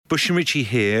Bush and Richie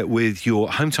here with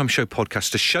your Home Time Show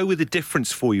podcast, a show with a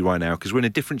difference for you right now because we're in a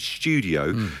different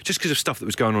studio just because of stuff that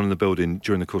was going on in the building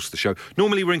during the course of the show.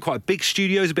 Normally we're in quite a big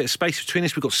studio, there's a bit of space between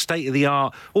us. We've got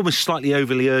state-of-the-art, almost slightly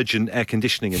overly urgent air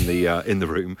conditioning in the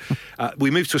room.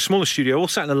 We moved to a smaller studio, all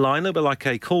sat in a line, a little bit like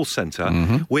a call centre,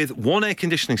 with one air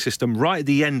conditioning system right at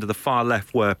the end of the far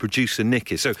left where producer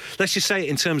Nick is. So let's just say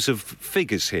in terms of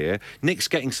figures here, Nick's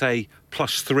getting, say,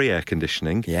 +3 air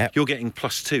conditioning. Yep. You're getting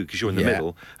 +2 because you're in the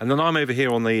middle. And then I'm over here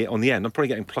on the end. I'm probably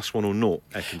getting +1 or 0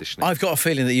 air conditioning. I've got a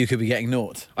feeling that you could be getting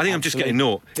 0. I think I'm just getting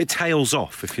 0. It tails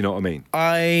off, if you know what I mean.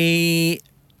 I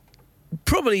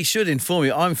probably should inform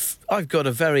you. I've got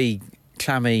a very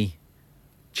clammy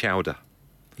Chowder.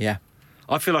 Yeah.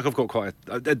 I feel like I've got quite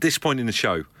at this point in the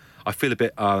show, I feel a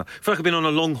bit I feel like I've been on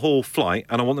a long haul flight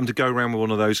and I want them to go around with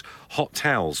one of those hot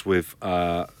towels with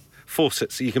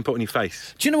faucets that you can put on your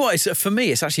face. Do you know what? For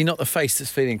me, it's actually not the face that's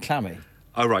feeling clammy.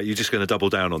 Oh, right, you're just going to double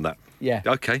down on that. Yeah.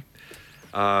 Okay.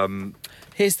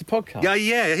 Here's the podcast.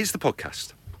 Yeah, here's the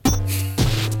podcast.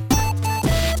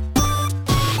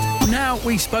 Now,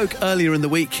 we spoke earlier in the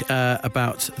week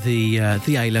about the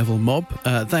A-level mob.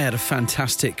 They had a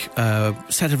fantastic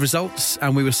set of results,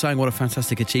 and we were saying what a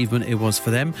fantastic achievement it was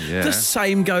for them. Yeah. The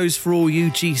same goes for all you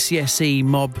GCSE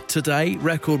mob today.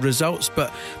 Record results,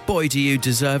 but boy, do you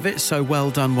deserve it. So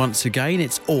well done once again.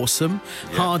 It's awesome.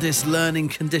 Yeah. Hardest learning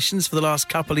conditions for the last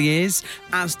couple of years,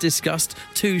 as discussed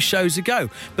 2 shows ago.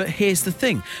 But here's the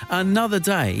thing. Another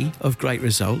day of great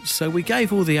results. So we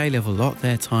gave all the A-level lot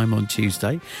their time on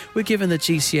Tuesday. We're giving the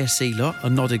GCSE lot a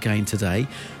nod again today.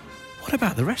 What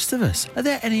about the rest of us? Are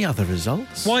there any other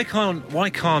results? Why can't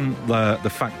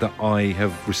the fact that I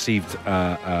have received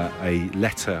a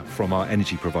letter from our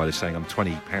energy provider saying I'm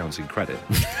 £20 in credit?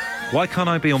 Why can't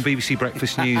I be on BBC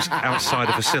Breakfast News outside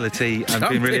a facility and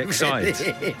being really excited?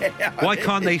 Why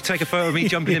can't they take a photo of me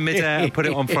jumping in midair and put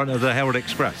it on front of the Herald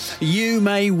Express? You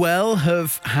may well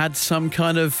have had some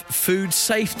kind of food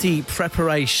safety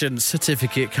preparation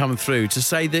certificate come through to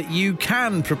say that you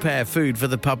can prepare food for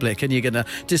the public and you're going to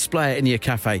display it in your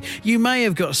cafe. You may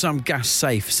have got some gas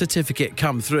safe certificate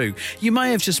come through. You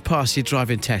may have just passed your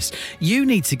driving test. You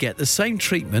need to get the same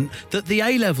treatment that the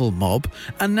A-level mob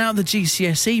and now the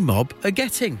GCSE mob are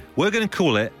getting. We're going to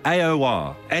call it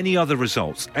AOR. Any other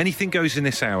results? Anything goes in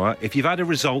this hour. If you've had a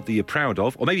result that you're proud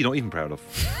of, or maybe not even proud of,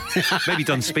 maybe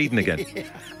done speeding again.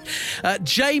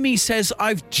 Jamie says,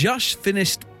 I've just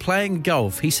finished playing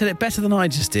golf. He said it better than I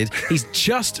just did. He's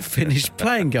just finished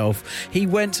playing golf. He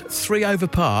went 3 over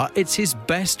par. It's his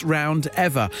best round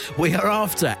ever. We are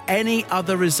after any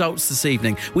other results this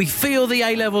evening. We feel the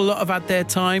A-level lot have had their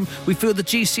time. We feel the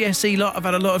GCSE lot have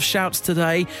had a lot of shouts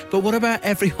today. But what about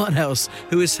everyone else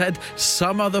who has had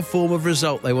some other form of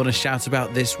result they want to shout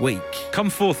about this week? Come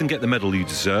forth and get the medal you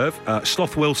deserve.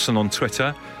 Sloth Wilson on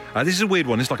Twitter. This is a weird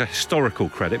one. It's like a historical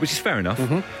credit, which is fair enough.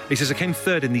 He says, I came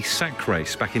 3rd in the sack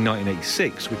race back in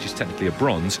 1986, which is technically a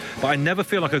bronze, but I never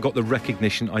feel like I got the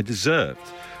recognition I deserved.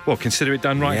 Well, consider it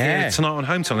done right here tonight on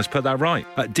Home Time. Let's put that right.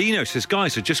 Dino says,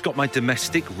 guys, I just got my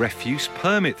domestic refuse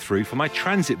permit through for my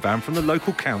transit van from the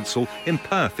local council in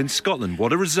Perth in Scotland.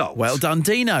 What a result. Well done,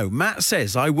 Dino. Matt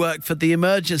says, I work for the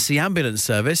emergency ambulance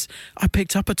service. I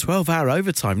picked up a 12-hour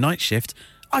overtime night shift.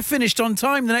 I finished on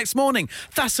time the next morning.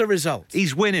 That's a result.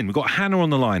 He's winning. We've got Hannah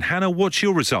on the line. Hannah, what's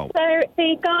your result? So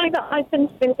the guy that I've been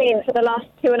seeing for the last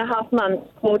 2.5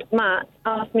 months, called Matt,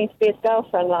 asked me to be his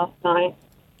girlfriend last night.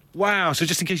 Wow, so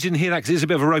just in case you didn't hear that, because it's a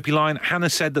bit of a ropey line, Hannah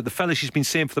said that the fella she's been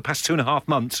seeing for the past 2.5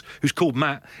 months, who's called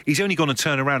Matt, he's only going to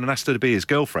turn around and ask her to be his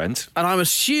girlfriend. And I'm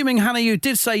assuming, Hannah, you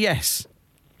did say yes.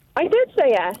 I did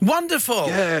say yes. Wonderful.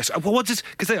 Yes. Well, what does...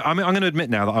 Because I'm going to admit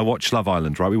now that I watch Love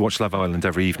Island, right? We watch Love Island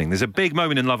every evening. There's a big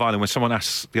moment in Love Island where someone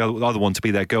asks the other one to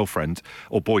be their girlfriend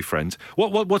or boyfriend.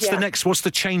 What's the next... What's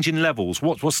the change in levels?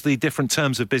 What's the different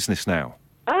terms of business now?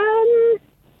 I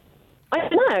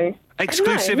don't know.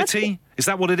 Exclusivity? Is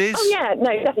that what it is? Oh, yeah.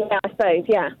 No, definitely, I suppose.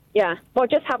 Yeah. Well,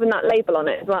 just having that label on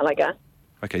it as well, I guess.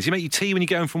 Okay. Does he make you tea when you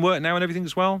get home from work now and everything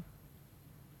as well?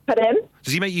 Pardon?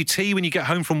 Does he make you tea when you get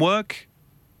home from work?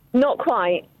 Not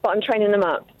quite, but I'm training them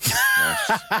up.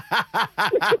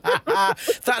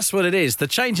 That's what it is. The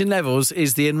change in levels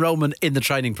is the enrolment in the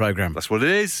training programme. That's what it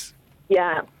is.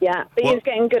 Yeah. But he's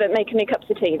getting good at making me cups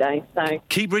of tea, though. So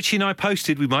keep Richie and I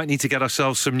posted. We might need to get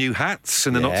ourselves some new hats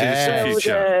in the not-too-distant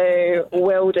future.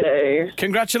 Will do.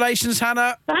 Congratulations,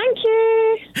 Hannah. Thank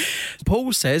you.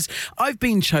 Paul says, I've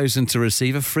been chosen to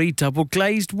receive a free double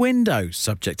glazed window,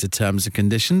 subject to terms and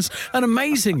conditions. And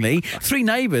amazingly, 3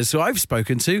 neighbours who I've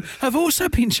spoken to have also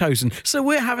been chosen. So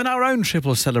we're having our own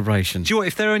triple celebration. Do you know what?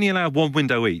 If they're only allowed 1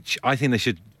 window each, I think they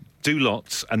should do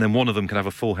lots and then one of them can have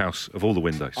a full house of all the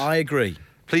windows. I agree.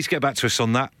 Please get back to us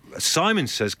on that. Simon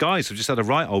says, guys, I've just had a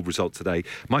right old result today.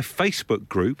 My Facebook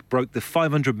group broke the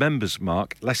 500 members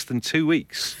mark less than 2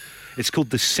 weeks. It's called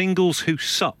the Singles Who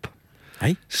Sup.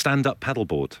 Hey? Stand-up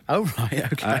paddleboard. Oh,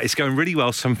 right, OK. It's going really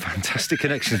well. Some fantastic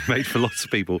connections made for lots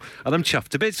of people. And I'm chuffed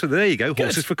to bits. So there you go.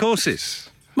 Horses for courses.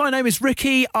 My name is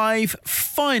Ricky. I've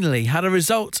finally had a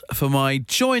result for my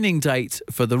joining date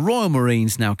for the Royal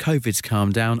Marines. Now COVID's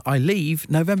calmed down. I leave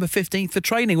November 15th for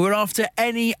training. We're after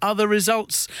any other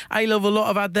results. A-Level lot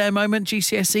have had their moment.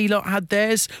 GCSE lot had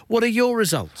theirs. What are your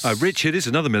results? Richard is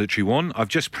another military one. I've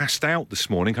just passed out this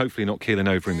morning. Hopefully not keeling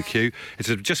over in the queue. It's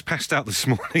just passed out this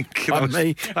morning.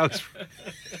 Me.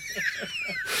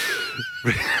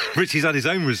 Richie's had his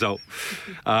own result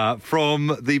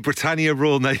from the Britannia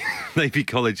Royal Navy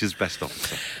College's best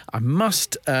officer. I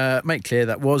must make clear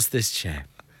that was this chair.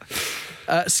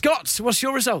 Scott, what's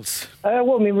your result?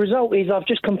 Well, my result is I've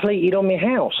just completed on my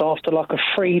house after like a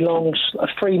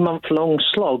 3-month-long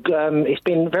slog. It's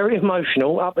been very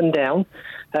emotional, up and down.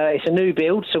 It's a new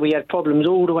build, so we had problems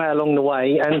all the way along the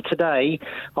way. And today,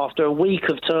 after a week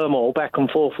of turmoil back and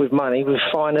forth with money, we've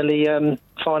finally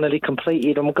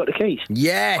completed and we've got the keys.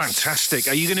 Yes. Fantastic.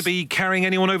 Are you going to be carrying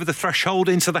anyone over the threshold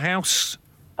into the house?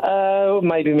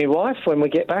 Maybe my wife when we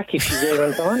get back, if she's there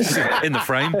on time. In the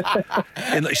frame?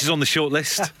 She's on the short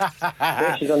list?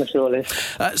 Yeah, she's on the short list.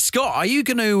 Scott, are you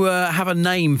going to have a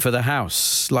name for the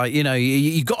house? Like, you know,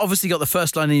 you've obviously got the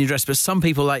first line in your address, but some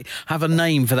people like have a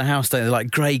name for the house, don't they?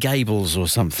 Like Grey Gables or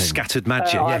something. Scattered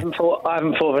Magic. I haven't thought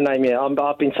of a name yet.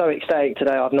 I've been so ecstatic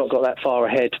today, I've not got that far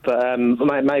ahead. But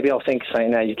maybe I'll think of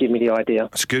something now. You've given me the idea.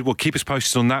 That's good. Well, keep us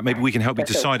posted on that. Maybe we can help you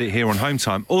decide it here on Home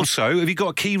Time. Also, have you got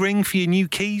a key ring for your new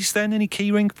keys then? Any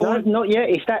key ring for it? No, not yet.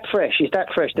 It's that fresh.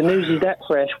 The news is that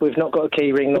fresh. We've not got a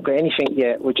key ring, not got anything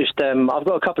yet. We're just, I've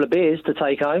got a couple of beers to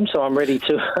take home, so I'm ready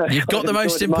to... You've got the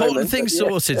most important thing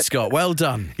sorted, Scott. Well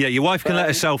done. Yeah, your wife can let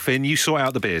herself in. You sort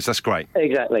out the beers. That's great.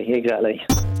 Exactly.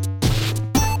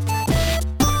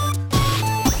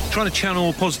 Trying to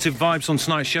channel positive vibes on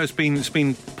tonight's show. It's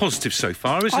been positive so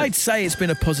far, isn't it? I'd say it's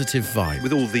been a positive vibe.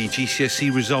 With all the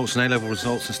GCSE results and A-level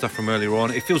results and stuff from earlier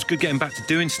on, it feels good getting back to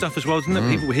doing stuff as well, doesn't it?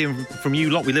 People hearing from you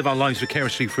lot. We live our lives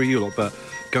vicariously through you lot, but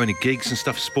going to gigs and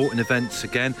stuff, sporting events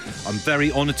again. I'm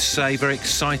very honoured to say, very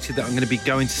excited that I'm going to be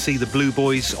going to see the Blue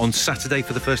Boys on Saturday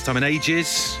for the first time in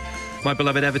ages. My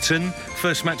beloved Everton,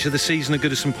 first match of the season at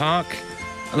Goodison Park.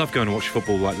 I love going to watch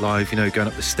football like live, you know, going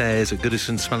up the stairs at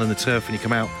Goodison, smelling the turf when you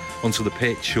come out onto the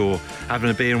pitch, or having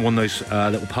a beer in one of those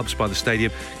little pubs by the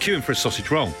stadium, queuing for a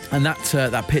sausage roll. And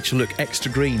that pitch will look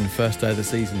extra green first day of the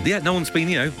season. Yeah, no one's been,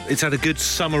 you know, it's had a good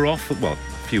summer off, well,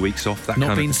 a few weeks off. That Not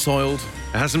kind been of, soiled.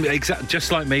 It hasn't been,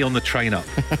 just like me on the train up.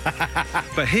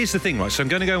 But here's the thing, right, so I'm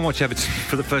going to go and watch Everton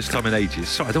for the first time in ages.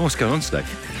 Sorry, I don't know what's going on today.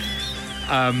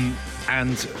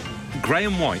 And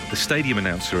Graham White, the stadium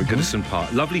announcer at Goodison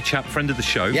Park, lovely chap, friend of the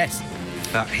show. Yes.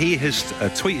 He has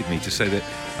tweeted me to say that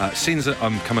seeing as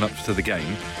I'm coming up to the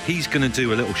game, he's going to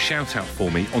do a little shout-out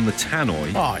for me on the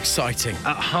tannoy. Oh, exciting.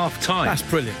 At half-time. That's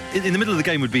brilliant. In the middle of the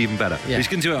game would be even better. Yeah. He's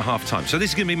going to do it at half-time. So this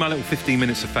is going to be my little 15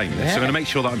 minutes of fame. Yeah. So I'm going to make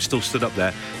sure that I'm still stood up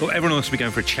there. Well, everyone else will be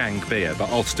going for a Chang beer, but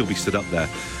I'll still be stood up there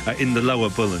in the lower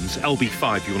Bullens.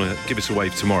 LB5, you want to give us a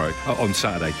wave tomorrow, on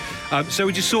Saturday. So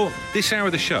we just saw this hour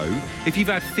of the show. If you've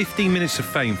had 15 minutes of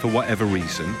fame for whatever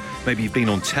reason, maybe you've been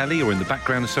on telly or in the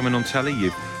background of someone on telly,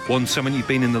 you've won someone, you've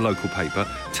been in the local paper,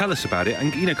 tell us about it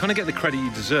and, you know, kind of get the credit you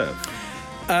deserve.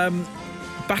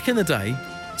 Back in the day,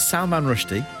 Salman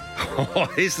Rushdie.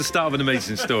 Here's the start of an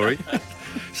amazing story.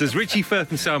 So it's Richie Firth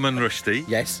and Salman Rushdie.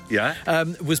 Yes. Yeah.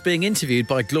 Was being interviewed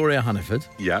by Gloria Hunniford.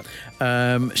 Yeah.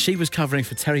 She was covering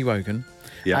for Terry Wogan.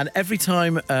 Yeah. And every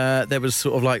time there was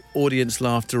sort of like audience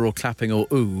laughter or clapping or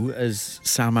ooh as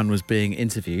Salman was being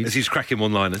interviewed, As he's cracking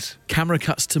one-liners. camera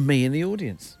cuts to me in the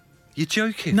audience. You're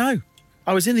joking? No.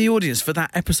 I was in the audience for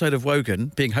that episode of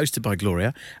Wogan being hosted by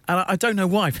Gloria, and I don't know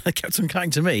why, but they kept on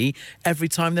cutting to me every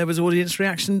time there was audience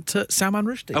reaction to Salman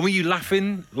Rushdie. And were you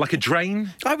laughing like a drain?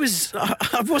 I was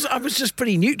just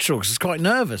pretty neutral because I was quite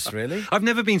nervous, really. I've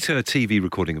never been to a TV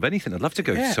recording of anything. I'd love to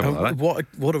go to something like that.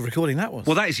 What a recording that was.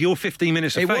 Well, that is your 15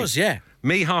 minutes of It fame. was, yeah.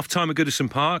 Me, half-time at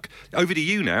Goodison Park. Over to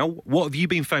you now. What have you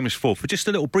been famous for just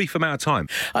a little brief amount of time?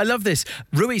 I love this.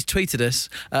 Ruiz tweeted us,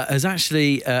 has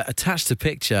actually attached a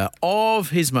picture of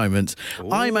his moment.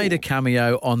 Ooh. I made a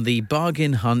cameo on the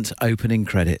Bargain Hunt opening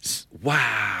credits.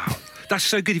 Wow. That's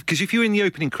so good, because if you're in the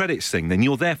opening credits thing, then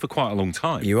you're there for quite a long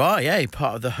time. You are, yeah,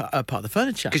 part of the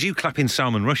furniture. Because you clap in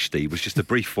Salman Rushdie was just a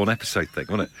brief one-episode thing,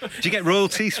 wasn't it? Did you get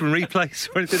royalties from replays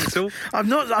or anything at all?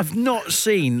 I've not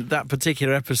seen that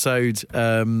particular episode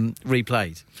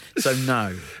replayed, so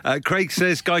no. Craig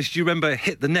says, guys, do you remember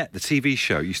Hit the Net, the TV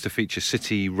show? It used to feature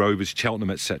City, Rovers, Cheltenham,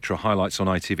 etc. Highlights on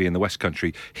ITV in the West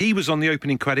Country. He was on the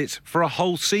opening credits for a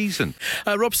whole season.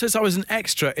 Rob says, I was an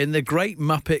extra in The Great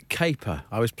Muppet Caper.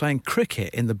 I was playing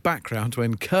cricket in the background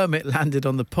when Kermit landed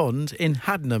on the pond in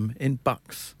Hadnam in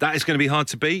Bucks. That is going to be hard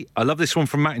to beat. I love this one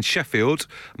from Matt in Sheffield.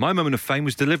 My moment of fame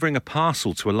was delivering a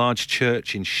parcel to a large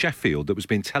church in Sheffield that was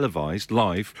being televised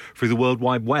live through the World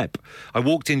Wide Web. I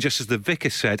walked in just as the vicar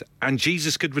said, and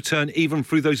Jesus could return even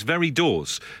through those very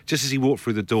doors. Just as he walked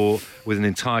through the door with an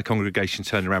entire congregation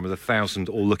turning around with 1,000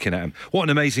 all looking at him. What an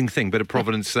amazing thing. Bit of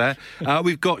providence there.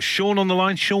 We've got Sean on the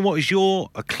line. Sean, what is your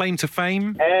claim to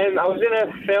fame? I was in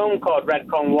a film called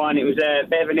Redcon 1. It was a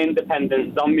bit of an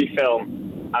independent zombie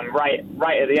film. And right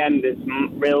at the end, there's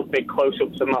real big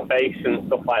close-ups of my face and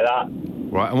stuff like that.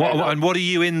 Right, and what are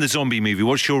you in the zombie movie?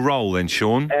 What's your role then,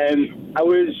 Sean?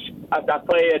 I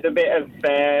played a bit of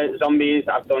zombies.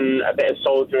 I've done a bit of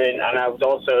soldiering, and I was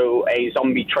also a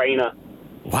zombie trainer.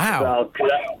 Wow. So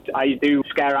I do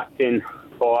scare acting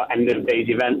for end of days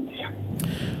events.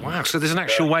 Wow, so there's an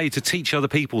actual way to teach other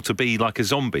people to be like a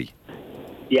zombie?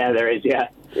 Yeah, there is, yeah.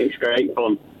 It's great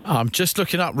fun. I'm just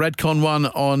looking up Redcon 1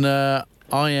 on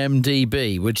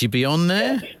IMDb. Would you be on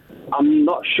there? I'm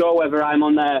not sure whether I'm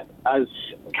on there as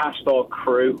cast or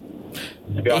crew,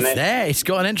 to be honest. It's there. It's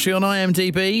got an entry on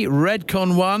IMDb,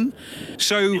 Redcon 1.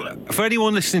 So, for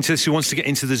anyone listening to this who wants to get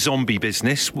into the zombie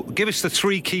business, give us the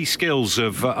 3 key skills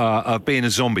of being a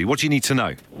zombie. What do you need to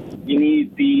know? You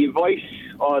need the voice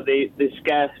or the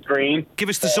scare scream. Give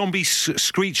us the zombie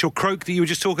screech or croak that you were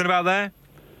just talking about there.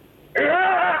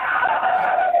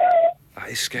 That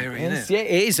is scary, isn't it? Yeah,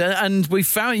 it is. And we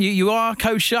found you. You are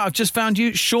kosher. I've just found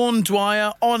you, Sean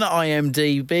Dwyer, on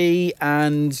IMDb,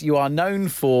 and you are known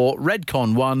for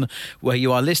Redcon 1, where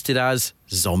you are listed as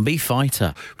zombie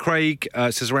fighter. Craig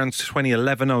says around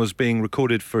 2011 I was being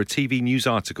recorded for a TV news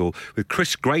article with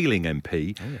Chris Grayling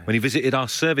MP when he visited our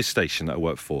service station that I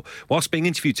worked for. Whilst being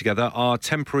interviewed together, our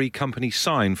temporary company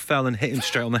sign fell and hit him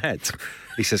straight on the head.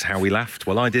 He says how we laughed.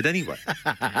 Well, I did anyway.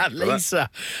 Lisa,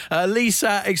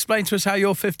 explain to us how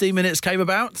your 15 minutes came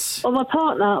about. Well,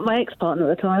 my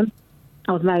ex-partner at the time,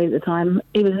 I was married at the time,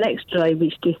 he was an extra,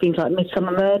 which do things like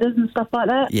Midsummer Murders and stuff like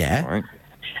that. Yeah. Right.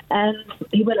 And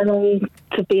he went along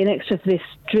to be an extra for this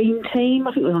Dream Team.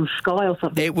 I think it was on Sky or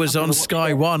something. It was on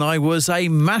Sky One. I was a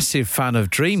massive fan of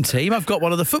Dream Team. I've got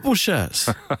one of the football shirts.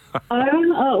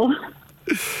 Oh.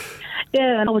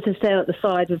 Yeah, and I was just there at the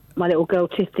side with my little girl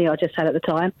Tiffany I just had at the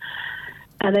time.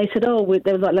 And they said, there were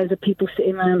like loads of people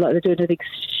sitting around, like they're doing a big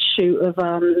shoot of,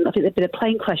 I think there'd been a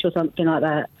plane crash or something like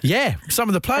that. Yeah, some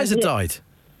of the players had died.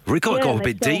 It got a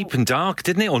bit deep and dark,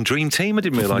 didn't it, on Dream Team? I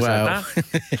didn't realise that.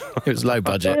 It was low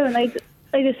budget. Yeah, and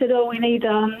they just said, we need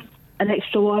an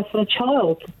extra wife and a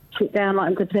child to sit down like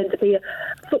and pretend to be a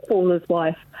footballer's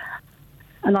wife.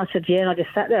 And I said, yeah, and I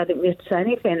just sat there. I didn't really have to say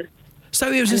anything.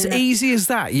 So it was as easy as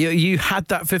that? You had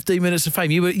that 15 minutes of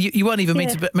fame. You weren't even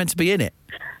meant to be in it?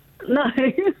 No.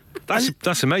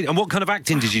 That's amazing. And what kind of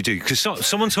acting did you do? Because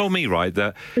someone told me, right,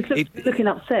 that... looking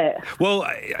upset. Well,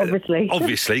 obviously.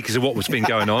 Obviously, because of what was been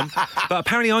going on. But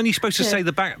apparently, aren't you supposed to say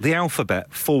the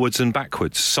alphabet forwards and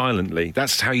backwards silently?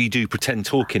 That's how you do pretend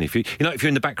talking. If you're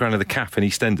in the background of the CAF in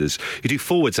EastEnders, you do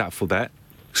forwards alphabet,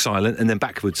 silent, and then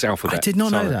backwards alphabet. I did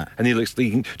not silent. know that. And you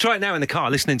can try it now in the car,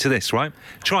 listening to this, right?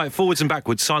 Try it forwards and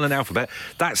backwards, silent alphabet.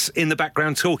 That's in the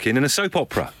background talking in a soap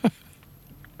opera.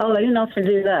 Oh, they didn't ask me to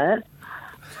do that.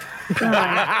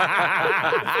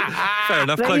 Fair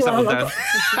enough, close that one down.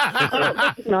 I got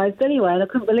recognised anyway, and I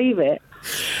couldn't believe it.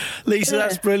 Lisa,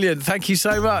 that's brilliant. Thank you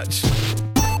so much.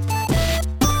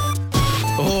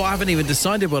 Oh, I haven't even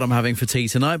decided what I'm having for tea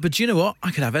tonight, but do you know what?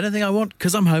 I could have anything I want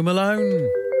because I'm home alone.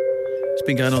 It's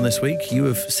been going on this week. You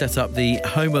have set up the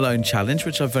Home Alone Challenge,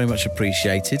 which I've very much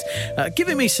appreciated,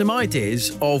 giving me some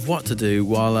ideas of what to do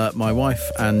while my wife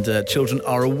and children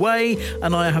are away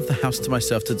and I have the house to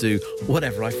myself to do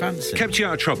whatever I fancy. Kept you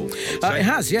out of trouble? It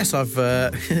has, yes.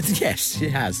 Yes,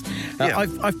 it has.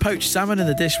 I've poached salmon in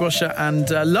the dishwasher, and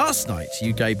last night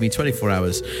you gave me 24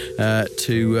 hours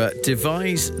to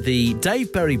devise the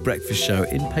Dave Berry Breakfast Show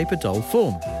in paper doll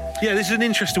form. Yeah, this is an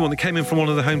interesting one that came in from one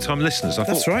of the Home Time listeners. I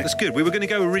thought, that's right. That's good. We were going to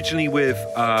go originally with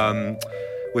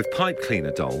with pipe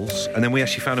cleaner dolls, and then we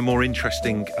actually found a more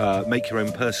interesting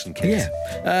make-your-own-person kit.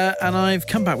 Yeah, and I've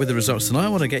come back with the results tonight. I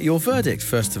want to get your verdict,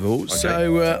 first of all. Okay.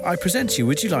 So I present to you,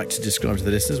 would you like to describe to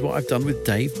the listeners what I've done with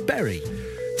Dave Berry?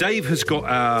 Dave has got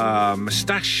a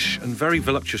moustache and very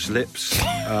voluptuous lips,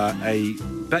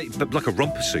 like a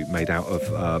romper suit made out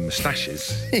of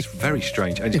moustaches. It's very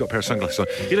strange. And he's got a pair of sunglasses on.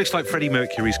 He looks like Freddie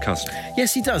Mercury's cousin.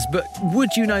 Yes, he does. But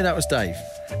would you know that was Dave?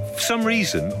 For some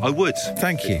reason, I would.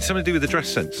 Thank you. It's something to do with the dress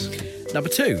sense. Number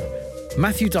 2,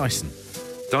 Matthew Dyson.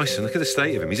 Dyson, look at the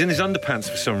state of him. He's in his underpants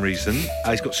for some reason.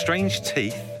 He's got strange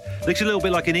teeth. Looks a little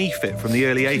bit like an E-fit from the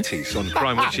early 80s on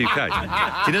Crime Watch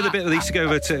UK. You know the bit that they used to go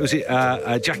over to, was it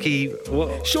Jackie...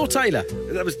 What? Shaw Taylor.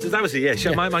 That was it,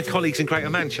 yeah. My colleagues in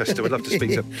Greater Manchester would love to speak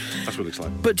to him. That's what it looks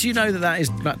like. But do you know that is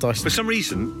Matt Dyson? For some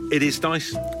reason, it is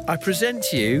Dyson. I present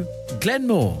to you Glenn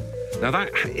Moore. Now,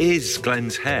 that is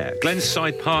Glenn's hair. Glenn's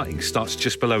side parting starts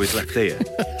just below his left ear.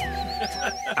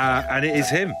 And it is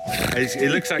him. It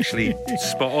looks actually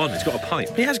spot on. He's got a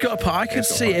pipe. He has got a pipe. I could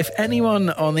see if anyone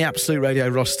on the Absolute Radio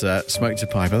roster smoked a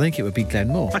pipe, I think it would be Glenn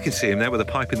Moore. I can see him there with a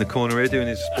pipe in the corner here doing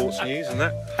his sports news and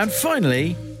that. And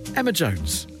finally, Emma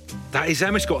Jones. That is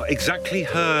Emma. She's got exactly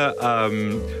her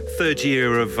third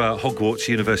year of Hogwarts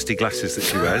University glasses that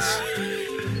she wears.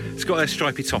 It's got a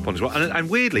stripy top on as well. And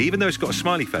weirdly, even though it's got a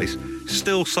smiley face,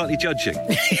 still slightly judging.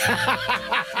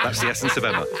 That's the essence of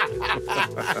Emma.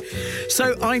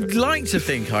 So I'd like to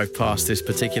think I've passed this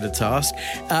particular task.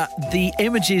 The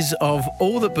images of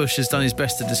all that Bush has done his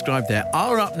best to describe there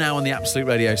are up now on the Absolute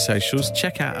Radio socials.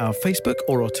 Check out our Facebook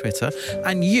or our Twitter,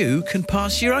 and you can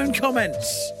pass your own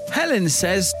comments. Helen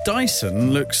says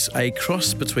Dyson looks a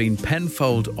cross between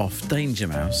Penfold off Danger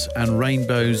Mouse and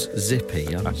Rainbow's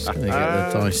Zippy. I'm just going to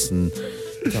get the Dyson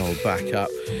doll back up.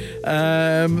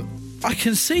 I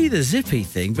can see the Zippy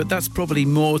thing, but that's probably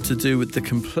more to do with the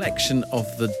complexion of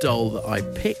the doll that I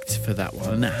picked for that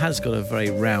one, and it has got a very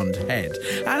round head.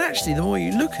 And actually, the more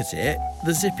you look at it,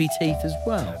 the Zippy teeth as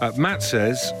well. Matt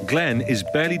says Glenn is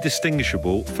barely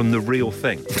distinguishable from the real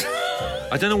thing.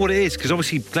 I don't know what it is, because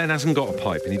obviously Glenn hasn't got a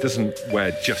pipe and he doesn't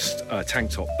wear just a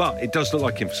tank top, but it does look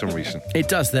like him for some reason. It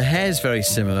does. The hair's very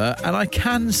similar, and I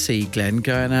can see Glenn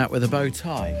going out with a bow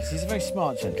tie. He's a very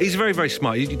smart gentleman. He's very, very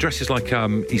smart. He dresses like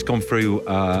he's gone through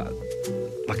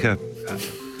like a... I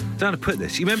don't know how to put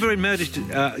this. You remember in Murder,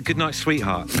 Goodnight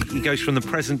Sweetheart? He goes from the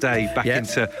present day back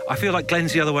into... I feel like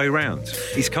Glenn's the other way around.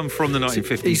 He's come from the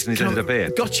 1950s and he's ended up here.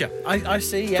 Gotcha. I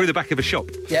see, yeah. Through the back of a shop.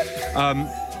 Yep.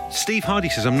 Steve Hardy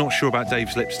says, I'm not sure about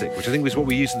Dave's lipstick, which I think was what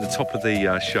we used at the top of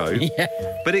the show. Yeah.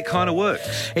 But it kind of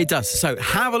works. It does. So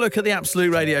have a look at the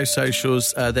Absolute Radio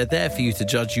socials. They're there for you to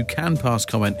judge. You can pass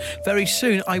comment. Very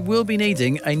soon, I will be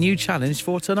needing a new challenge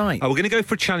for tonight. We're going to go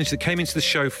for a challenge that came into the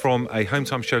show from a Home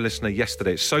Time Show listener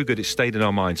yesterday. It's so good, it stayed in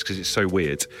our minds because it's so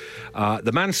weird.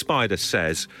 The Man Spider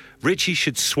says... Richie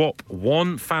should swap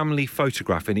one family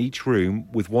photograph in each room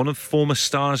with one of former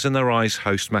Stars in Their Eyes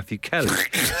host Matthew Kelly.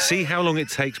 See how long it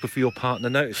takes before your partner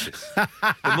notices.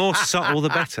 The more subtle, the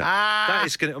better. That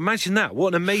is going to... Imagine that. What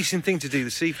an amazing thing to do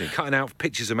this evening, cutting out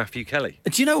pictures of Matthew Kelly.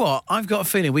 Do you know what? I've got a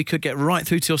feeling we could get right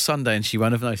through till Sunday and she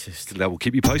won't have noticed. That will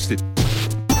keep you posted.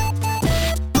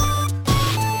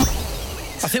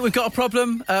 I think we've got a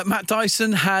problem. Matt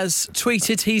Dyson has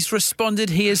tweeted, he's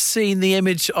responded, he has seen the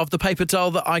image of the paper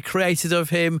doll that I created of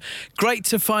him. Great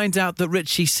to find out that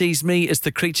Richie sees me as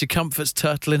the Creature Comforts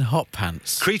turtle in hot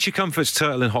pants. Creature Comforts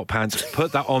turtle in hot pants.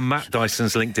 Put that on Matt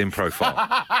Dyson's LinkedIn profile.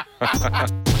 I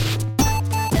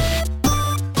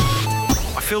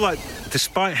feel like,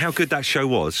 despite how good that show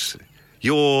was,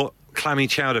 your clammy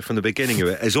chowder from the beginning of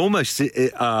it has almost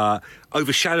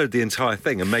overshadowed the entire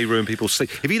thing and may ruin people's sleep.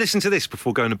 If you listen to this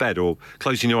before going to bed or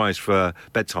closing your eyes for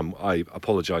bedtime, I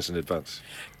apologise in advance.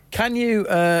 Can you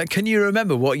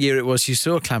remember what year it was you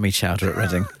saw Clammy Chowder at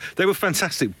Reading? They were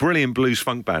fantastic, brilliant blues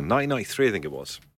funk band, 1993 I think it was.